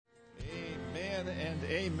Amen and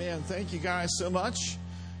amen. Thank you guys so much.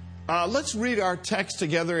 Let's read our text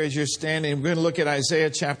together as you're standing. We're going to look at Isaiah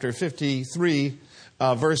chapter 53,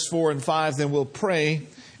 verse 4 and 5. Then we'll pray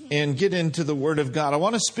and get into the Word of God. I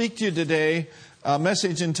want to speak to you today a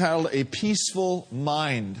message entitled A Peaceful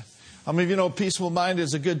Mind. How many of you know a peaceful mind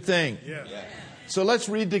is a good thing? Yeah. So let's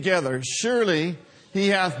read together. Surely He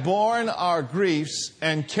hath borne our griefs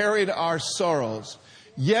and carried our sorrows.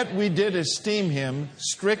 Yet we did esteem Him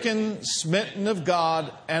stricken, smitten of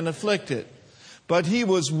God, and afflicted. But He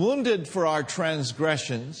was wounded for our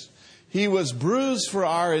transgressions. He was bruised for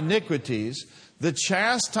our iniquities. The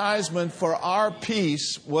chastisement for our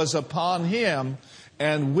peace was upon Him,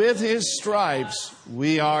 and with His stripes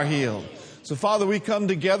we are healed. So, Father, we come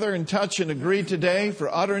together and touch and agree today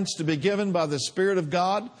for utterance to be given by the Spirit of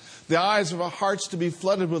God, the eyes of our hearts to be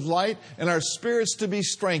flooded with light, and our spirits to be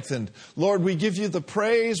strengthened. Lord, we give you the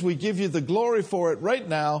praise, we give you the glory for it right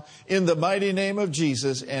now in the mighty name of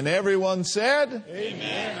Jesus. And everyone said,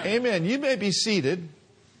 Amen. Amen. You may be seated.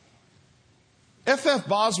 F.F.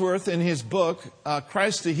 Bosworth, in his book,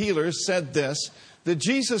 Christ the Healer, said this, that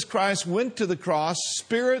Jesus Christ went to the cross,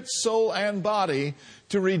 spirit, soul, and body,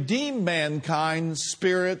 to redeem mankind,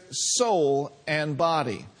 spirit, soul, and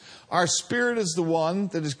body. Our spirit is the one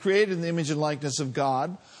that is created in the image and likeness of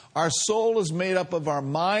God. Our soul is made up of our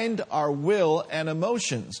mind, our will, and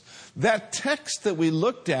emotions. That text that we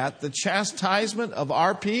looked at, the chastisement of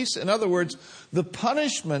our peace, in other words, the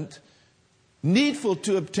punishment needful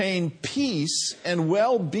to obtain peace and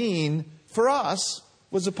well-being for us,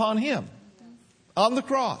 was upon Him on the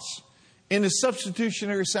cross in His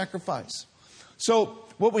substitutionary sacrifice. So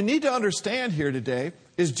what we need to understand here today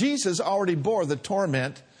is Jesus already bore the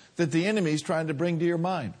torment that the enemy is trying to bring to your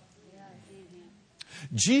mind.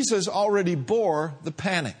 Jesus already bore the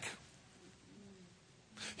panic.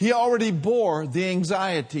 He already bore the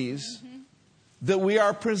anxieties that we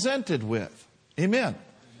are presented with. Amen.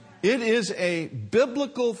 It is a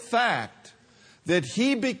biblical fact that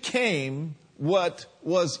He became what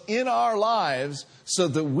was in our lives so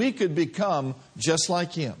that we could become just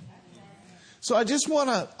like Him. So I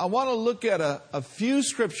want to look at a few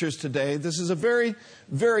scriptures today. This is a very,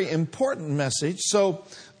 very important message. So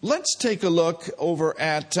let's take a look over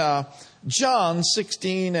at John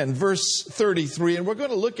 16 and verse 33. And we're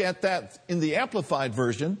going to look at that in the Amplified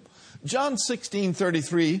Version. John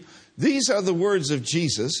 16:33. These are the words of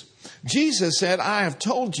Jesus. Jesus said, I have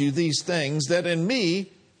told you these things that in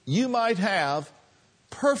me you might have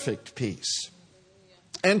perfect peace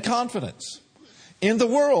and confidence. In the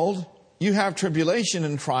world you have tribulation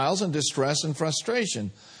and trials and distress and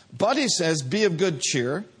frustration. But He says, be of good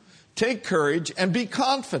cheer, take courage, and be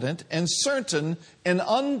confident and certain and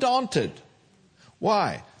undaunted.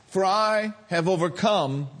 Why? For I have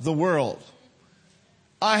overcome the world.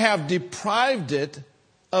 I have deprived it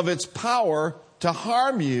of its power to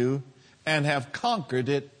harm you and have conquered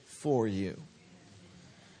it for you.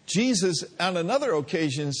 Jesus, on another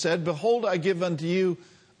occasion, said, behold, I give unto you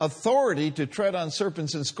authority to tread on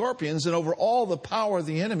serpents and scorpions and over all the power of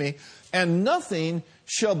the enemy, and nothing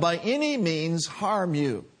shall by any means harm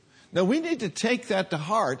you. Now, we need to take that to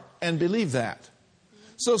heart and believe that.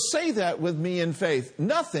 So say that with me in faith.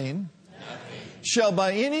 Nothing shall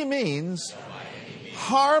by any means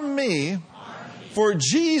harm me, for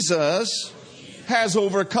Jesus has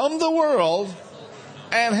overcome the world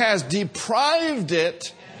and has deprived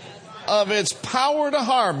it of its power to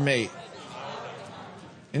harm me.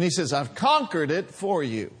 And He says, I've conquered it for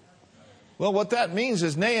you. Well, what that means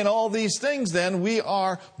is, nay, in all these things, then, we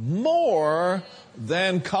are more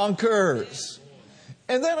than conquerors.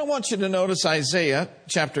 And then I want you to notice Isaiah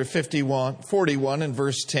chapter 41 and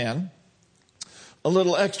verse 10. A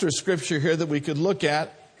little extra scripture here that we could look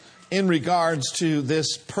at in regards to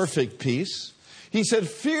this perfect peace. He said,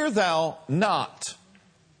 fear thou not,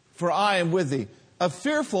 for I am with thee. A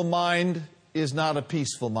fearful mind is not a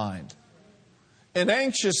peaceful mind. An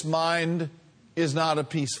anxious mind is not a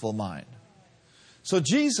peaceful mind. So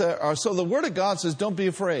the Word of God says, don't be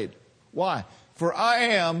afraid. Why? For I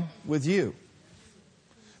am with you.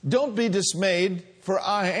 Don't be dismayed, for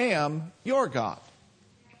I am your God.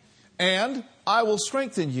 And I will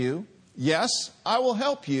strengthen you. Yes, I will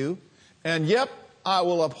help you. And yet I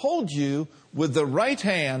will uphold you with the right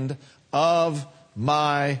hand of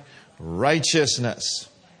my righteousness.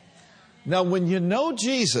 Now, when you know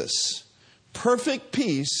Jesus, perfect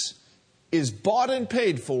peace is bought and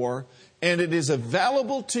paid for, and it is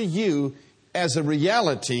available to you as a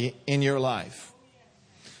reality in your life.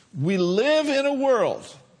 We live in a world,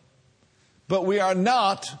 but we are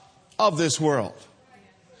not of this world.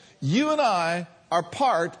 You and I are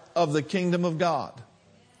part of the kingdom of God.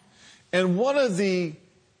 And one of the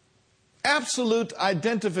absolute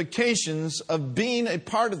identifications of being a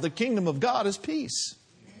part of the kingdom of God is peace.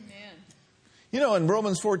 Amen. You know, in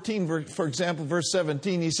Romans 14, for example, verse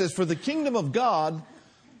 17, he says, "For the kingdom of God,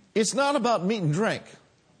 it's not about meat and drink,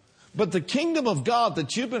 but the kingdom of God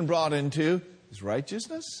that you've been brought into is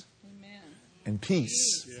righteousness Amen. and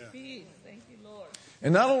peace." Peace. Thank you, Lord.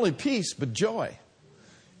 And not only peace, but joy.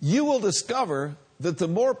 You will discover that the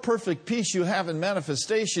more perfect peace you have in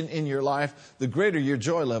manifestation in your life, the greater your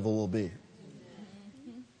joy level will be.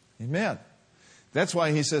 Amen. That's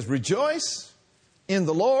why he says, rejoice in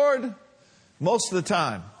the Lord most of the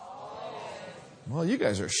time. Well, you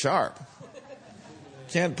guys are sharp.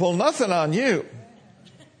 Can't pull nothing on you.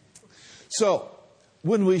 So,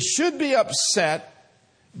 when we should be upset,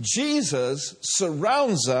 Jesus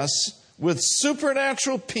surrounds us with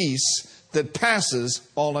supernatural peace that passes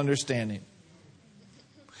all understanding.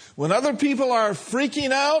 When other people are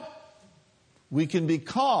freaking out, we can be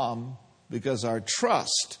calm because our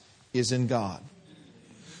trust is in God.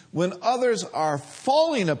 When others are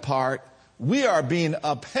falling apart, we are being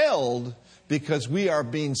upheld because we are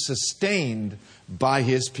being sustained by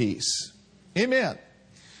His peace. Amen.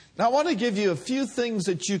 Now, I want to give you a few things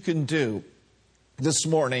that you can do this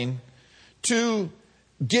morning to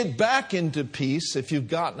get back into peace if you've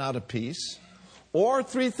gotten out of peace, or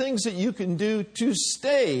 3 things that you can do to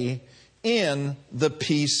stay in the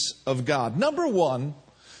peace of God. Number 1,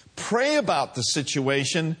 pray about the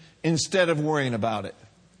situation instead of worrying about it.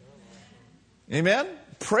 Amen?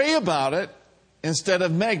 Pray about it instead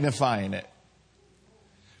of magnifying it.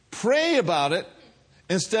 Pray about it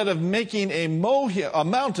instead of making a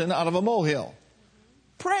mountain out of a molehill.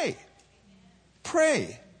 Pray.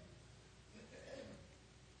 Pray.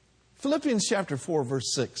 Philippians chapter 4,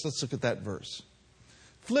 verse 6. Let's look at that verse.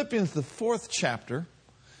 Philippians, the 4th chapter.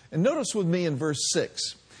 And notice with me in verse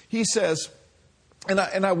 6. He says, and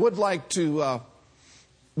I would like to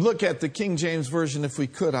look at the King James Version if we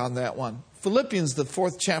could on that one. Philippians, the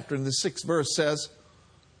 4th chapter and the 6th verse says,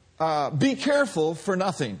 be careful for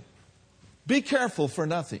nothing. Be careful for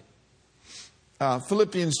nothing.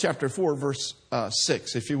 Philippians chapter 4, verse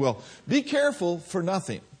 6, if you will. Be careful for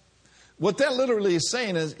nothing. What that literally is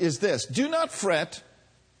saying is this: do not fret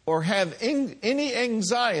or have any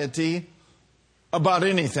anxiety about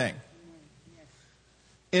anything.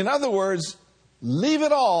 In other words, leave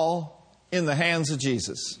it all in the hands of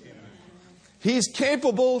Jesus. He's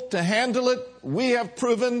capable to handle it. We have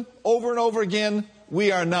proven over and over again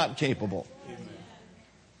we are not capable.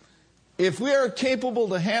 If we are capable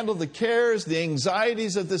to handle the cares, the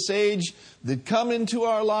anxieties of this age that come into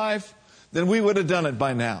our life, then we would have done it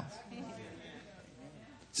by now.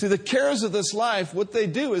 See, the cares of this life, what they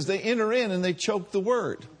do is they enter in and they choke the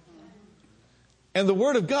Word. And the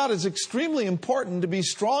Word of God is extremely important to be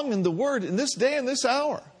strong in the Word in this day and this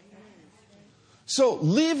hour. So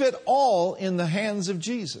leave it all in the hands of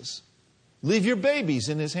Jesus. Leave your babies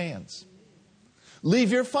in His hands.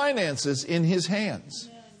 Leave your finances in His hands.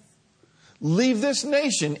 Leave this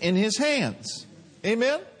nation in His hands.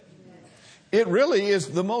 Amen? It really is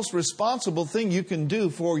the most responsible thing you can do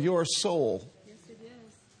for your soul.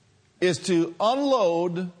 Is to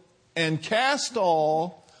unload and cast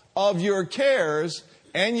all of your cares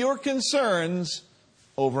and your concerns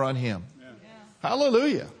over on Him. Yeah.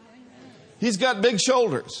 Hallelujah. He's got big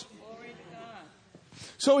shoulders.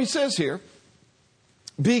 So he says here,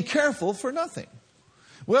 be careful for nothing.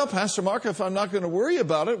 Well, Pastor Mark, if I'm not going to worry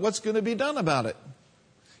about it, what's going to be done about it?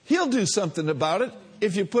 He'll do something about it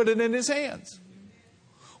if you put it in His hands.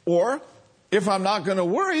 Or, if I'm not going to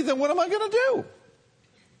worry, then what am I going to do?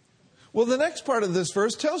 Well, the next part of this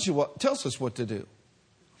verse tells us what to do.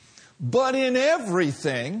 But in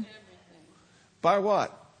everything, by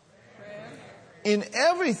what? Prayer. In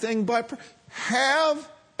everything by prayer.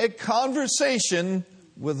 Have a conversation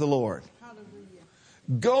with the Lord.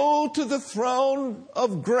 Hallelujah. Go to the throne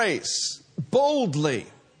of grace boldly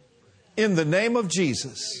in the name of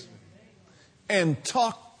Jesus and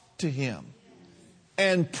talk to Him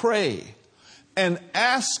and pray and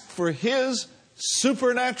ask for His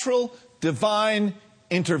supernatural, divine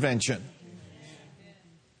intervention.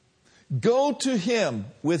 Go to Him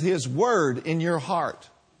with His Word in your heart.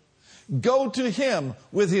 Go to Him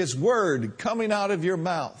with His Word coming out of your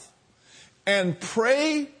mouth. And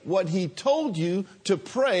pray what He told you to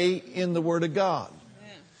pray in the Word of God.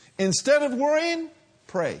 Amen. Instead of worrying,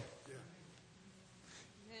 pray.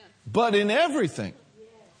 Yeah. But in everything,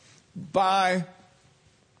 by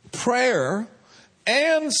prayer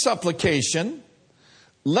and supplication,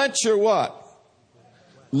 let your what?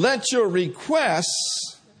 Let your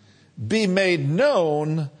requests be made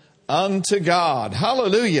known unto God.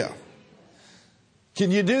 Hallelujah.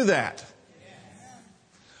 Can you do that?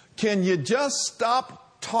 Can you just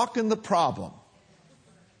stop talking the problem?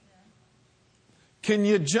 Can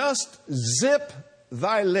you just zip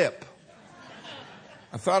thy lip?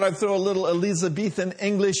 I thought I'd throw a little Elizabethan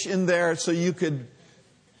English in there so you could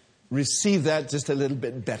receive that just a little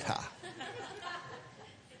bit better.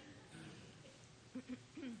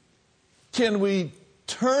 Can we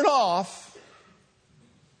turn off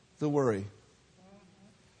the worry?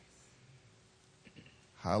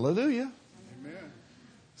 Hallelujah. Amen.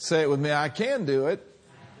 Say it with me. I can do it.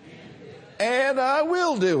 And I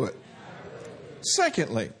will do it.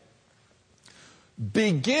 Secondly,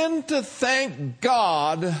 begin to thank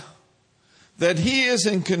God that He is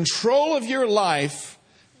in control of your life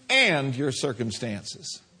and your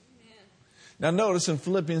circumstances. Now notice in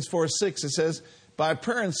Philippians 4:6 it says, by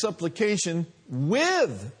prayer and supplication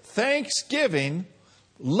with thanksgiving,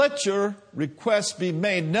 let your requests be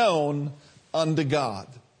made known unto God.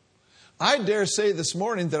 I dare say this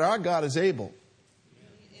morning that our God is able.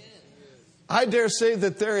 I dare say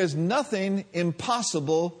that there is nothing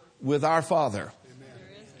impossible with our Father.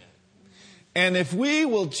 And if we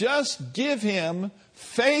will just give Him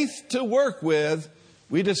faith to work with,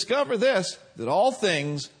 we discover this, that all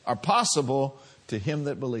things are possible to him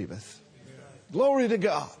that believeth. Glory to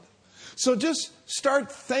God. So just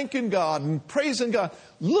start thanking God and praising God.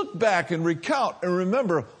 Look back and recount and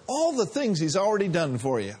remember all the things He's already done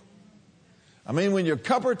for you. I mean, when your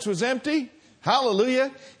cupboard was empty,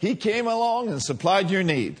 hallelujah, He came along and supplied your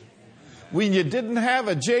need. When you didn't have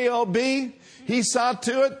a job, He saw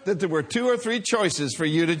to it that there were 2 or 3 choices for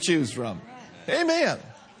you to choose from. Amen.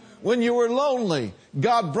 When you were lonely,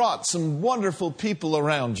 God brought some wonderful people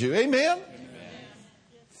around you. Amen.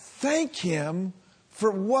 Thank Him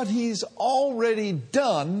for what He's already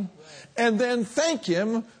done, and then thank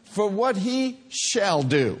Him for what He shall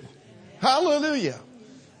do. Hallelujah.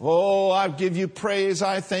 Oh, I give you praise.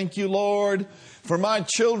 I thank you, Lord, for my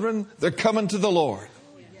children. They're coming to the Lord.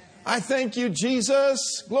 I thank you,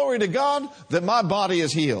 Jesus, glory to God, that my body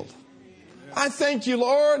is healed. I thank you,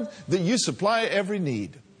 Lord, that you supply every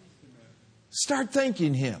need. Start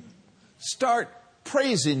thanking Him. Start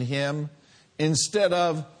praising Him instead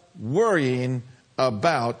of worrying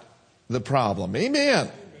about the problem.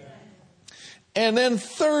 Amen. And then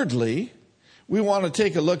thirdly, we want to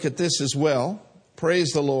take a look at this as well. Praise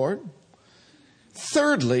the Lord.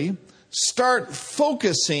 Thirdly, start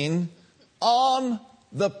focusing on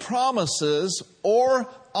the promises or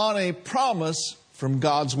on a promise from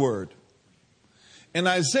God's Word. In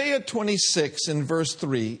Isaiah 26 in verse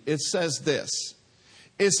 3, it says this.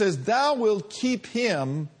 It says, thou wilt keep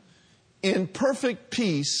him in perfect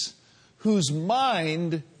peace whose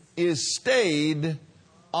mind is stayed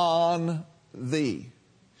on thee.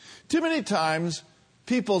 Too many times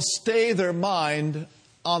people stay their mind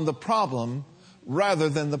on the problem rather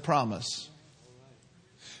than the promise.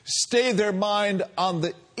 Stay their mind on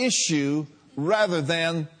the issue rather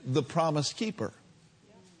than the promise keeper.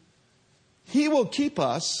 He will keep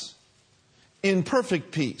us in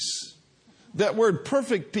perfect peace. That word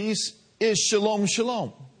perfect peace is shalom,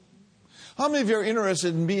 shalom. How many of you are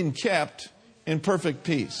interested in being kept in perfect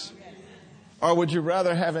peace? Or would you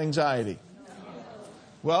rather have anxiety?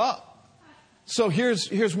 Well, so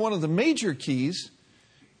here's one of the major keys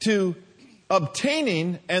to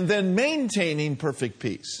obtaining and then maintaining perfect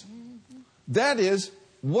peace. That is,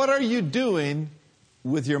 what are you doing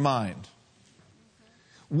with your mind?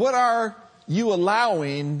 What are you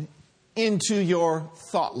allowing into your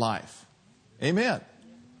thought life? Amen.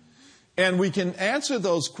 And we can answer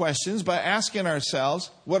those questions by asking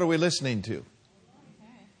ourselves, what are we listening to?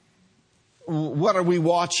 What are we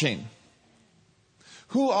watching?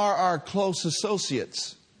 Who are our close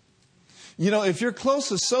associates? You know, if your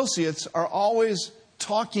close associates are always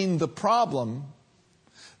talking the problem,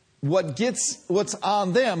 what's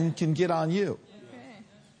on them can get on you.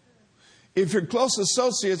 If your close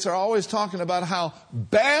associates are always talking about how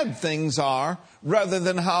bad things are rather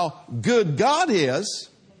than how good God is,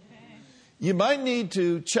 you might need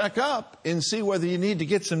to check up and see whether you need to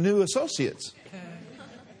get some new associates,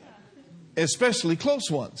 especially close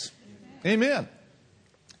ones. Amen.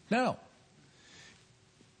 Now,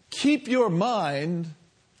 keep your mind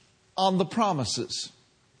on the promises.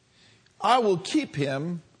 I will keep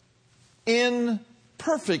him in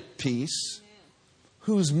perfect peace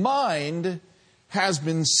whose mind has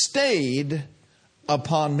been stayed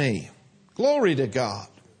upon me. Glory to God.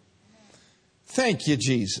 Thank you,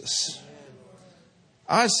 Jesus.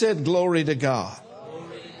 I said glory to God.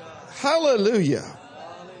 Hallelujah.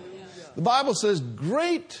 The Bible says,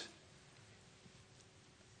 great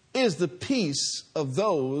is the peace of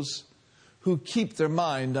those who keep their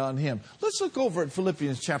mind on Him. Let's look over at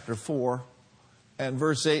Philippians chapter 4 and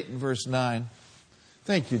verse 8 and verse 9.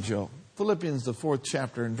 Thank you, Joe. Philippians, the 4th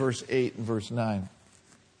chapter, and verse 8 and verse 9.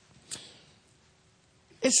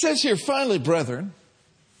 It says here, finally, brethren,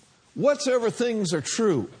 whatsoever things are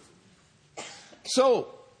true. So,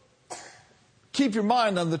 keep your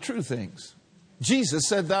mind on the true things. Jesus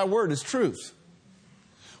said, thy word is truth.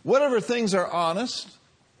 Whatever things are honest,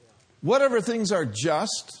 whatever things are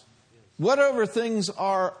just, whatever things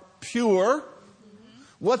are pure,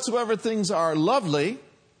 whatsoever things are lovely,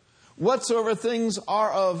 whatsoever things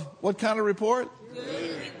are of what kind of report? Good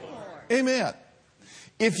report. Amen.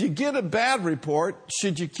 If you get a bad report,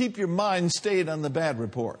 should you keep your mind stayed on the bad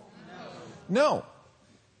report? No.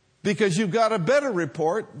 Because you've got a better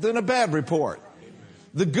report than a bad report.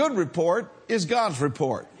 The good report is God's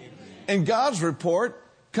report. And God's report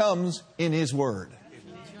comes in His Word.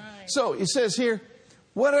 So He says here,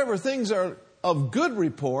 whatever things are of good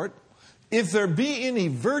report, if there be any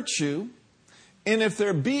virtue, and if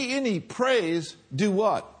there be any praise, do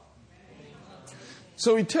what?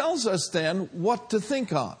 So He tells us then what to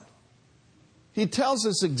think on. He tells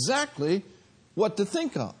us exactly what to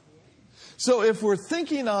think on. So if we're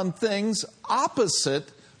thinking on things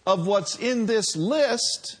opposite of what's in this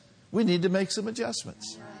list, we need to make some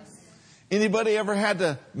adjustments. Anybody ever had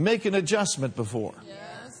to make an adjustment before?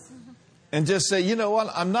 Yes. And just say, you know what,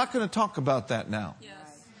 I'm not going to talk about that now. Yes.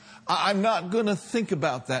 I'm not going to think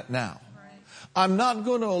about that now. I'm not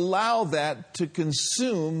going to allow that to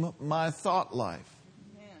consume my thought life.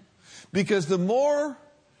 Because the more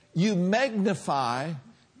you magnify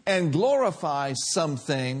and glorify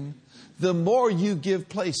something, the more you give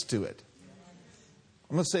place to it.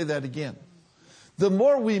 I'm going to say that again. The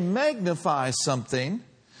more we magnify something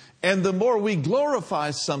and the more we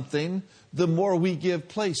glorify something, the more we give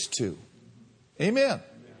place to. Amen.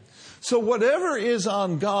 So whatever is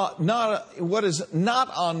on God, what is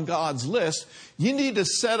not on God's list, you need to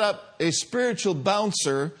set up a spiritual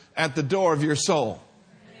bouncer at the door of your soul.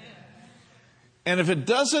 And if it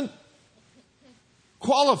doesn't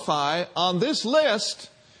qualify on this list,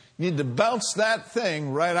 you need to bounce that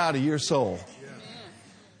thing right out of your soul.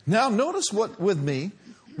 Now notice what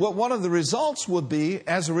one of the results would be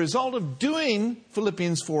as a result of doing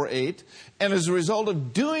Philippians 4:8 and as a result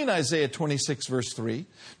of doing Isaiah 26 verse 3.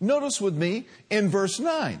 Notice with me in verse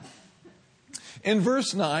 9. In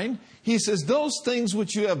verse 9, he says, those things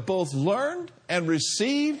which you have both learned and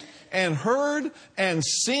received and heard and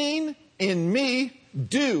seen in me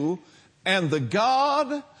do, and the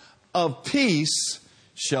God of peace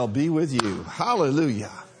shall be with you.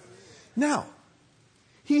 Hallelujah. Now,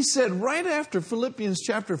 he said right after Philippians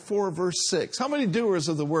chapter 4, verse 6. How many doers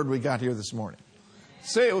of the word we got here this morning?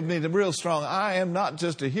 Say it with me real strong. I am not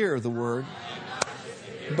just a hearer of the word,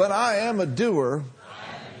 but I am a doer.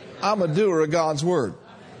 I'm a doer of God's word.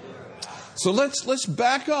 So let's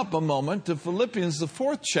back up a moment to Philippians, the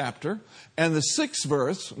 4th chapter and the 6th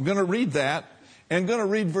verse. I'm going to read that and going to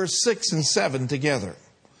read verse 6 and 7 together.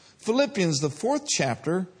 Philippians, the 4th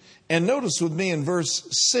chapter, and notice with me in verse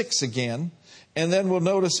 6 again. And then we'll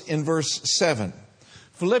notice in verse 7.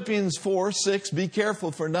 Philippians 4:6, be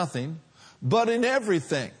careful for nothing, but in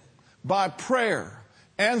everything, by prayer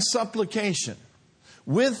and supplication,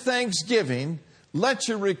 with thanksgiving, let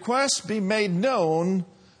your requests be made known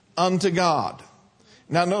unto God.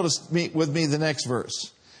 Now notice with me the next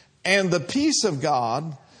verse. And the peace of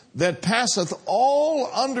God that passeth all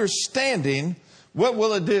understanding, what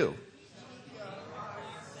will it do?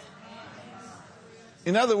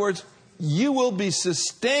 In other words, you will be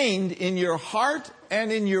sustained in your heart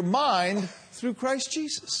and in your mind through Christ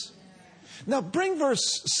Jesus. Now bring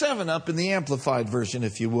verse 7 up in the Amplified version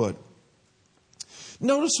if you would.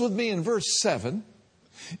 Notice with me in verse 7,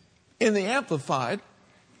 in the Amplified,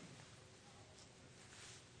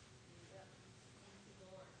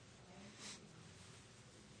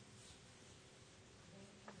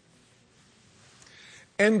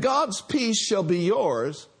 and God's peace shall be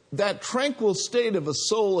yours, that tranquil state of a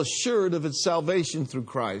soul assured of its salvation through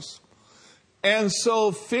Christ. And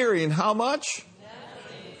so fearing how much?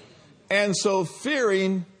 Nothing. And so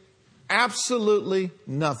fearing absolutely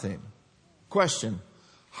nothing. Question.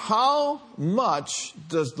 How much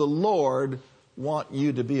does the Lord want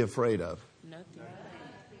you to be afraid of? Nothing.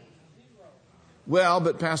 Well,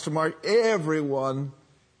 but Pastor Mark, everyone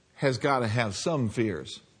has got to have some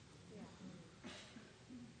fears.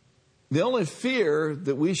 The only fear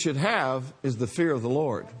that we should have is the fear of the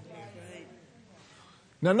Lord.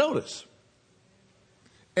 Now notice,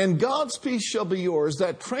 and God's peace shall be yours,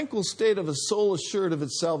 that tranquil state of a soul assured of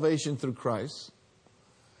its salvation through Christ.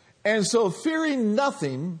 And so fearing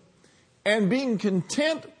nothing, and being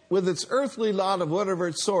content with its earthly lot of whatever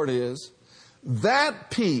its sort is,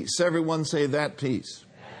 that peace, everyone say that peace.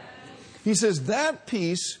 He says that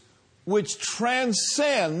peace which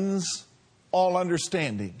transcends all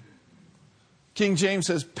understanding. King James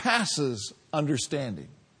says passes understanding.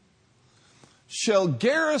 Shall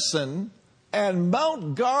garrison and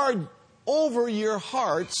mount guard over your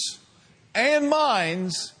hearts and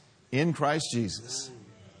minds in Christ Jesus.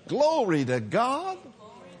 Glory to God.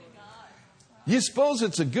 You suppose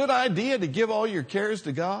it's a good idea to give all your cares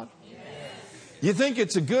to God? Yes. You think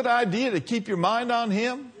it's a good idea to keep your mind on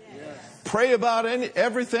Him? Yes. Pray about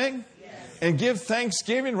everything? Yes. And give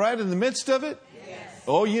thanksgiving right in the midst of it? Yes.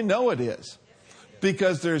 Oh, you know it is.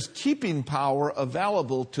 Because there's keeping power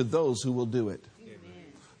available to those who will do it. Amen.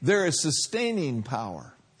 There is sustaining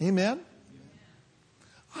power. Amen?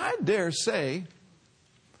 I dare say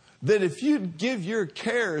that if you'd give your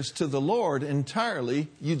cares to the Lord entirely,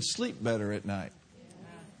 you'd sleep better at night.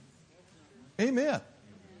 Amen.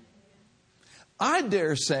 I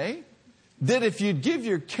dare say that if you'd give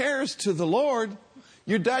your cares to the Lord,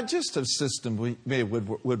 your digestive system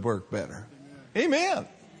would work better. Amen.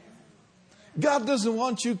 God doesn't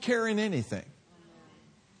want you carrying anything.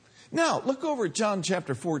 Now, look over at John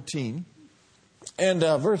chapter 14 and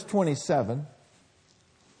verse 27.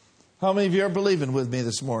 How many of you are believing with me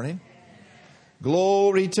this morning?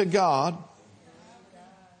 Glory to God.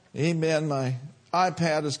 Amen. My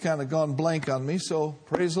iPad has kind of gone blank on me, so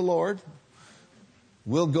praise the Lord.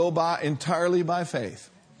 We'll go by entirely by faith.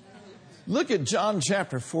 Look at John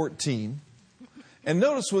chapter 14 and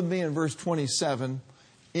notice with me in verse 27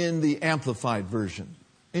 in the Amplified Version.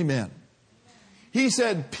 Amen. He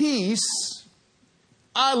said, peace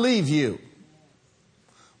I leave you.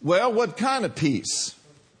 Well, what kind of peace?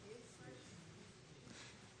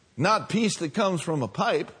 Not peace that comes from a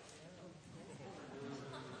pipe.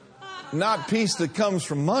 Not peace that comes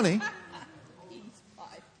from money.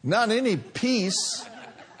 Not any peace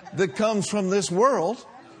that comes from this world.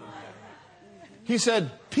 He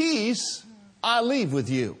said, peace I leave with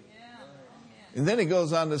you. And then he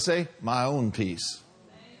goes on to say, my own peace.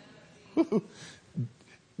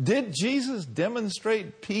 Did Jesus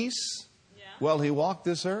demonstrate peace while he walked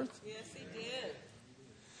this earth? Yes, He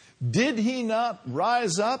did. Did he not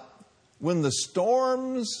rise up when the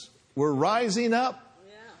storms were rising up?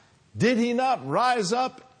 Yeah. Did he not rise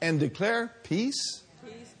up and declare peace?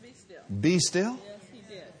 Peace, be still. Be still? Yes, He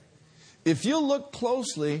did. If you look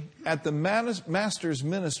closely at the Master's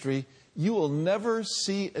ministry, you will never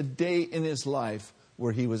see a day in his life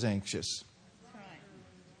where he was anxious. Right.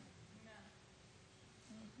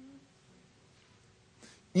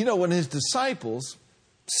 You know, when his disciples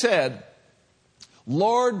said,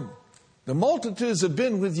 Lord, the multitudes have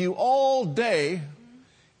been with you all day,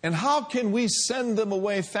 and how can we send them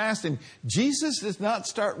away fasting? Jesus does not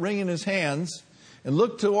start wringing his hands and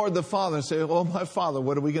look toward the Father and say, oh, my Father,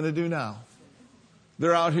 what are we going to do now?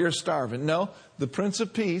 They're out here starving. No, the Prince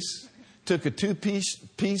of Peace took a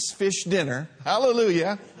 2-piece fish dinner,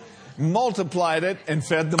 hallelujah, multiplied it and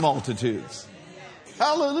fed the multitudes.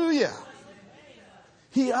 Hallelujah.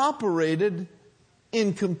 He operated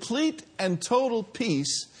in complete and total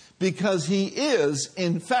peace because he is,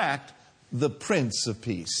 in fact, the Prince of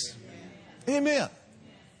Peace. Amen.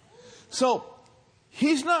 So,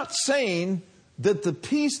 he's not saying that the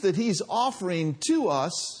peace that he's offering to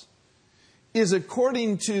us is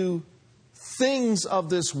according to things of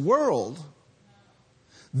this world.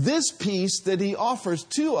 This peace that he offers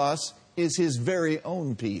to us is his very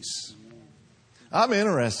own peace. I'm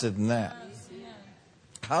interested in that.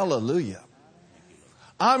 Hallelujah.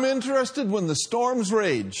 I'm interested when the storms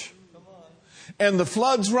rage and the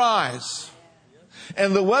floods rise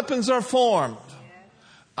and the weapons are formed.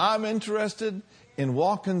 I'm interested in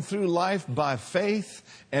walking through life by faith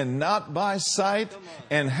and not by sight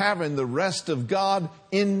and having the rest of God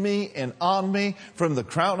in me and on me from the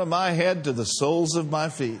crown of my head to the soles of my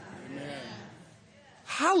feet. Amen.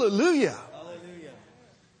 Hallelujah. Hallelujah.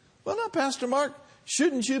 Well, now, Pastor Mark,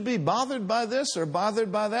 shouldn't you be bothered by this or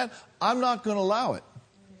bothered by that? I'm not going to allow it.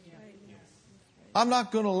 I'm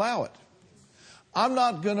not going to allow it. I'm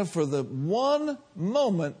not going to, for the one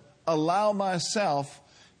moment, allow myself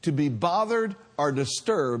to be bothered or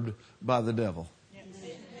disturbed by the devil.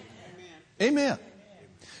 Amen.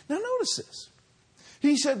 Now notice this.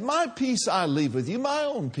 He said, my peace I leave with you, my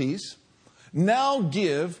own peace. Now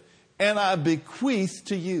give, and I bequeath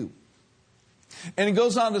to you. And he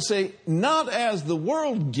goes on to say, not as the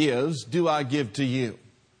world gives, do I give to you.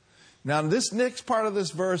 Now, this next part of this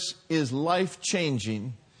verse is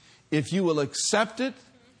life-changing if you will accept it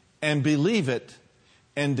and believe it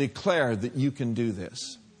and declare that you can do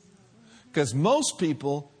this. Because most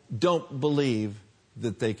people don't believe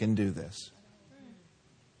that they can do this.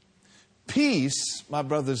 Peace, my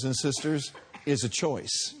brothers and sisters, is a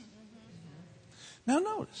choice. Now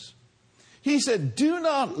notice, he said, do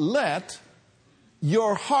not let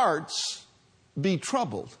your hearts be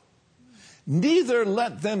troubled. Neither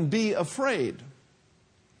let them be afraid.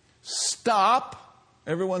 Stop.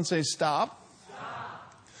 Everyone say stop.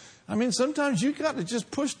 Stop. I mean, sometimes you got to just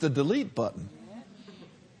push the delete button.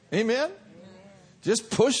 Amen?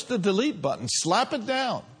 Just push the delete button. Slap it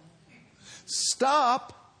down.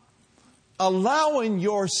 Stop allowing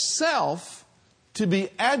yourself to be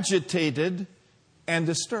agitated and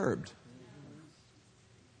disturbed.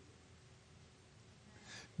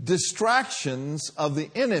 Distractions of the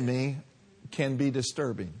enemy can be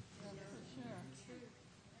disturbing.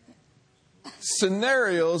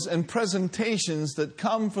 Scenarios and presentations that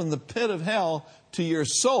come from the pit of hell to your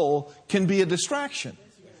soul can be a distraction.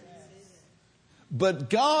 But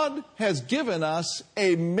God has given us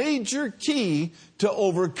a major key to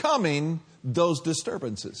overcoming those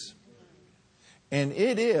disturbances. And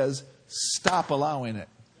it is stop allowing it.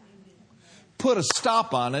 Put a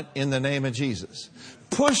stop on it in the name of Jesus.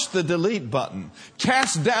 Push the delete button.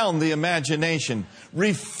 Cast down the imagination.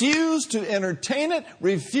 Refuse to entertain it.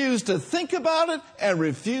 Refuse to think about it. And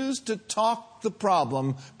refuse to talk the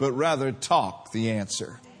problem, but rather talk the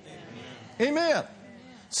answer. Amen.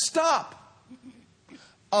 Stop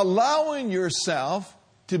allowing yourself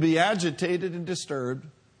to be agitated and disturbed.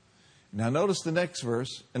 Now notice the next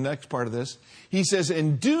verse, the next part of this. He says,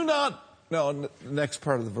 and do not, no, next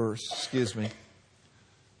part of the verse, excuse me.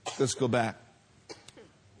 Let's go back.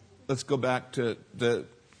 Let's go back to the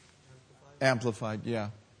Amplified,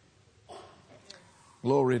 yeah.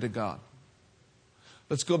 Glory to God.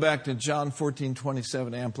 Let's go back to John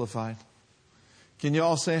 14:27 Amplified. Can you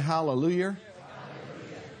all say hallelujah?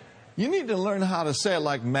 You need to learn how to say it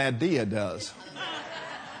like Madea does.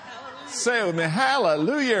 Say it with me,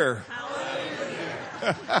 hallelujah.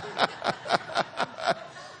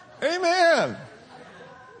 Amen.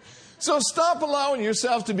 So stop allowing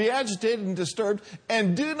yourself to be agitated and disturbed,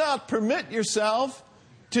 and do not permit yourself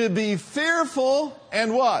to be fearful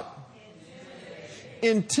and what?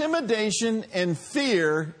 Intimidation and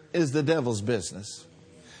fear is the devil's business.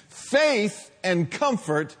 Faith and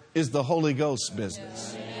comfort is the Holy Ghost's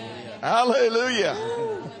business. Hallelujah.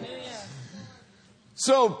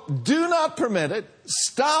 So do not permit it.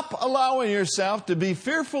 Stop allowing yourself to be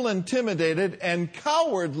fearful, intimidated, and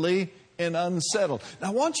cowardly and unsettled. Now,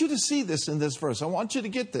 I want you to see this in this verse. I want you to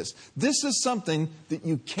get this. This is something that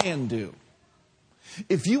you can do.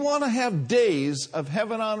 If you want to have days of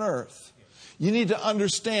heaven on earth, you need to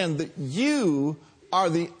understand that you are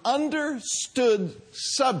the understood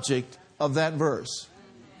subject of that verse.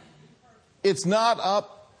 It's not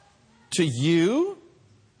up to you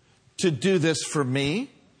to do this for me,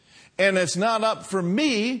 and it's not up for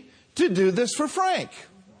me to do this for Frank.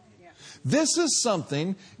 This is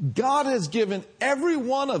something God has given every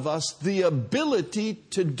one of us the ability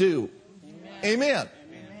to do. Amen. Amen.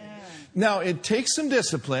 Now, it takes some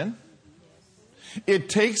discipline. It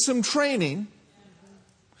takes some training.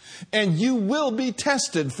 And you will be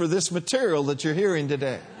tested for this material that you're hearing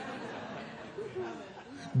today.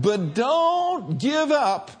 But don't give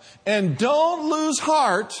up and don't lose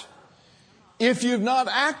heart if you've not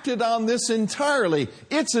acted on this entirely.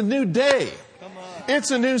 It's a new day.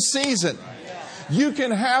 It's a new season. You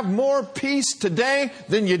can have more peace today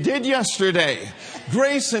than you did yesterday.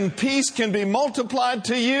 Grace and peace can be multiplied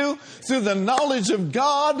to you through the knowledge of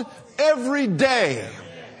God every day.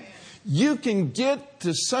 You can get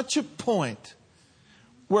to such a point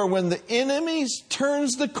where when the enemy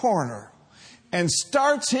turns the corner and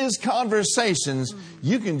starts his conversations,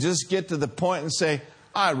 you can just get to the point and say,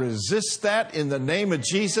 I resist that in the name of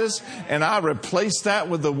Jesus, and I replace that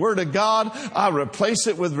with the Word of God. I replace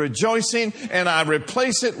it with rejoicing, and I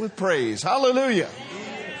replace it with praise. Hallelujah.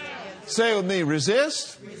 Say it with me,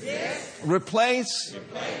 resist, replace,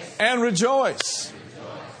 and rejoice.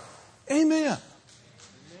 Amen.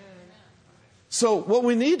 So what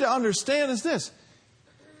we need to understand is this.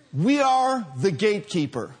 We are the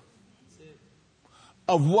gatekeeper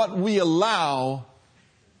of what we allow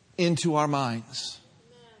into our minds.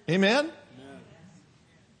 Amen?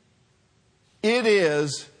 It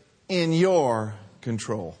is in your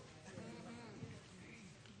control.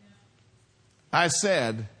 I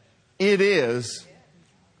said, it is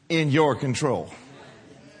in your control.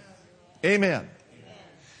 Amen.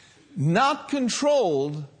 Not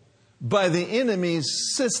controlled by the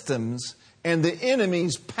enemy's systems and the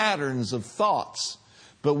enemy's patterns of thoughts,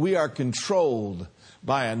 but we are controlled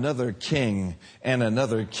by another king and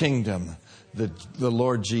another kingdom, the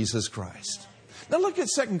Lord Jesus Christ. Now look at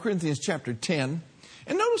 2 Corinthians chapter 10.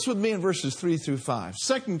 And notice with me in verses 3 through 5.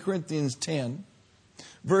 2 Corinthians 10,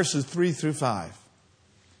 verses 3 through 5.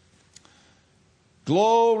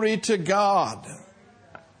 Glory to God.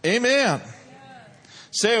 Amen.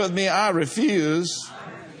 Say it with me, I refuse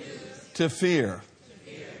to fear.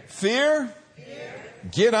 Fear?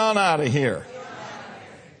 Get on out of here.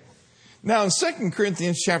 Now in 2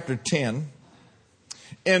 Corinthians chapter 10,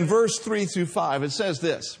 in verse 3 through 5, it says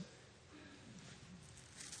this.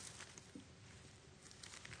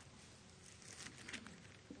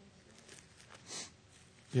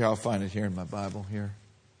 Yeah, I'll find it here in my Bible here.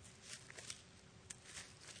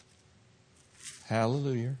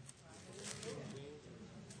 Hallelujah.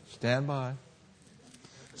 Stand by.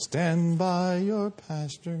 Stand by your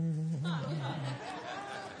pastor.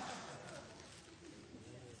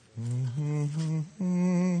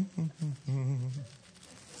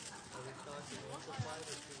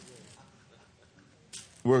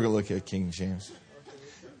 We're going to look at King James.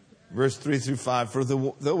 Verse 3 through 5. For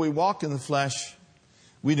though we walk in the flesh,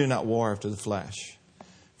 we do not war after the flesh.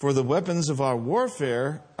 For the weapons of our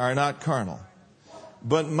warfare are not carnal,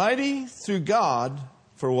 but mighty through God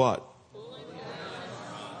for what?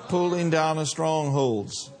 Pulling down of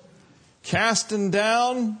strongholds. Casting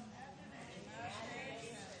down.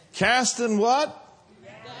 Casting what?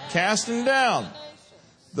 Casting down.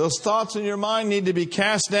 Those thoughts in your mind need to be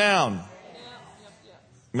cast down.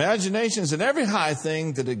 Imaginations and every high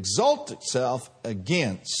thing that exalts itself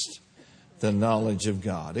against the knowledge of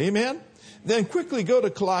God. Amen? Then quickly go to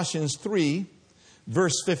Colossians 3,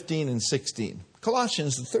 verse 15 and 16.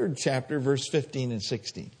 Colossians, the 3rd chapter, verse 15 and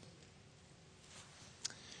 16.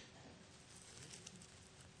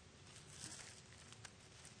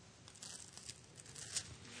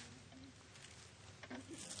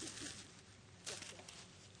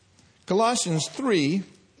 Colossians 3,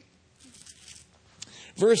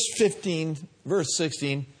 verse 15, verse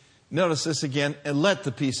 16. Notice this again. And let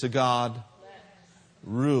the peace of God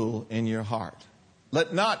rule in your heart.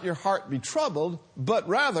 Let not your heart be troubled, but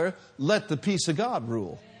rather let the peace of God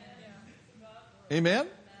rule. Amen?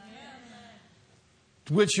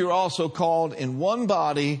 To which you're also called in one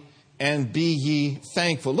body, and be ye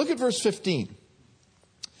thankful. Look at verse 15.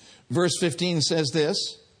 Verse 15 says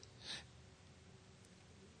this.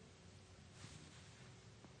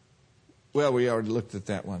 Well, we already looked at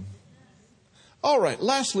that one. All right,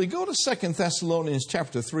 lastly, go to 2 Thessalonians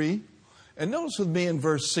chapter 3. And notice with me in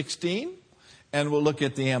verse 16, and we'll look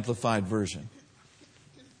at the Amplified Version.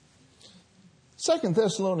 2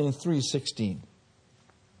 Thessalonians 3:16.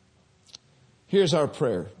 Here's our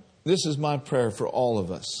prayer. This is my prayer for all of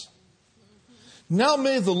us. Now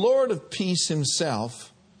may the Lord of peace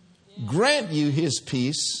himself grant you his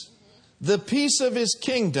peace, the peace of his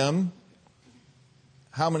kingdom.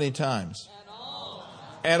 How many times?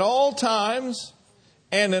 At all times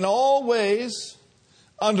and in all ways,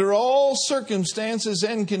 under all circumstances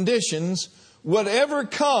and conditions, whatever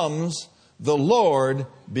comes, the Lord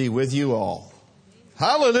be with you all.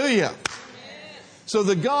 Hallelujah. So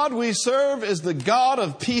the God we serve is the God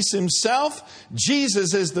of peace himself.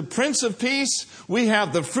 Jesus is the Prince of Peace. We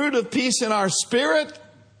have the fruit of peace in our spirit.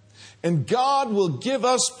 And God will give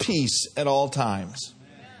us peace at all times.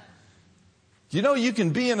 You know, you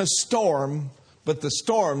can be in a storm, but the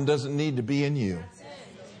storm doesn't need to be in you.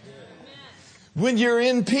 When you're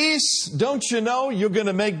in peace, don't you know you're going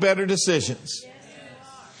to make better decisions?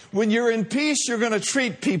 When you're in peace, you're going to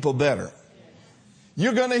treat people better.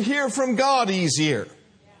 You're going to hear from God easier.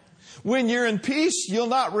 When you're in peace, you'll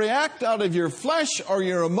not react out of your flesh or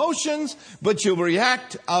your emotions, but you'll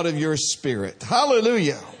react out of your spirit.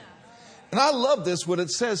 Hallelujah. And I love this, what it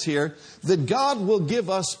says here, that God will give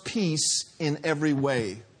us peace in every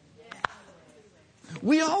way.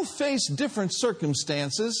 We all face different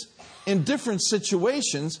circumstances in different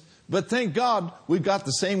situations, but thank God we've got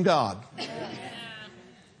the same God.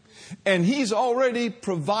 And He's already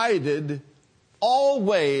provided all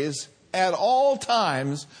ways, at all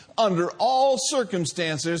times, under all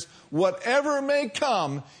circumstances, whatever may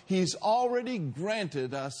come, He's already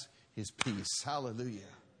granted us His peace. Hallelujah.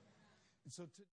 So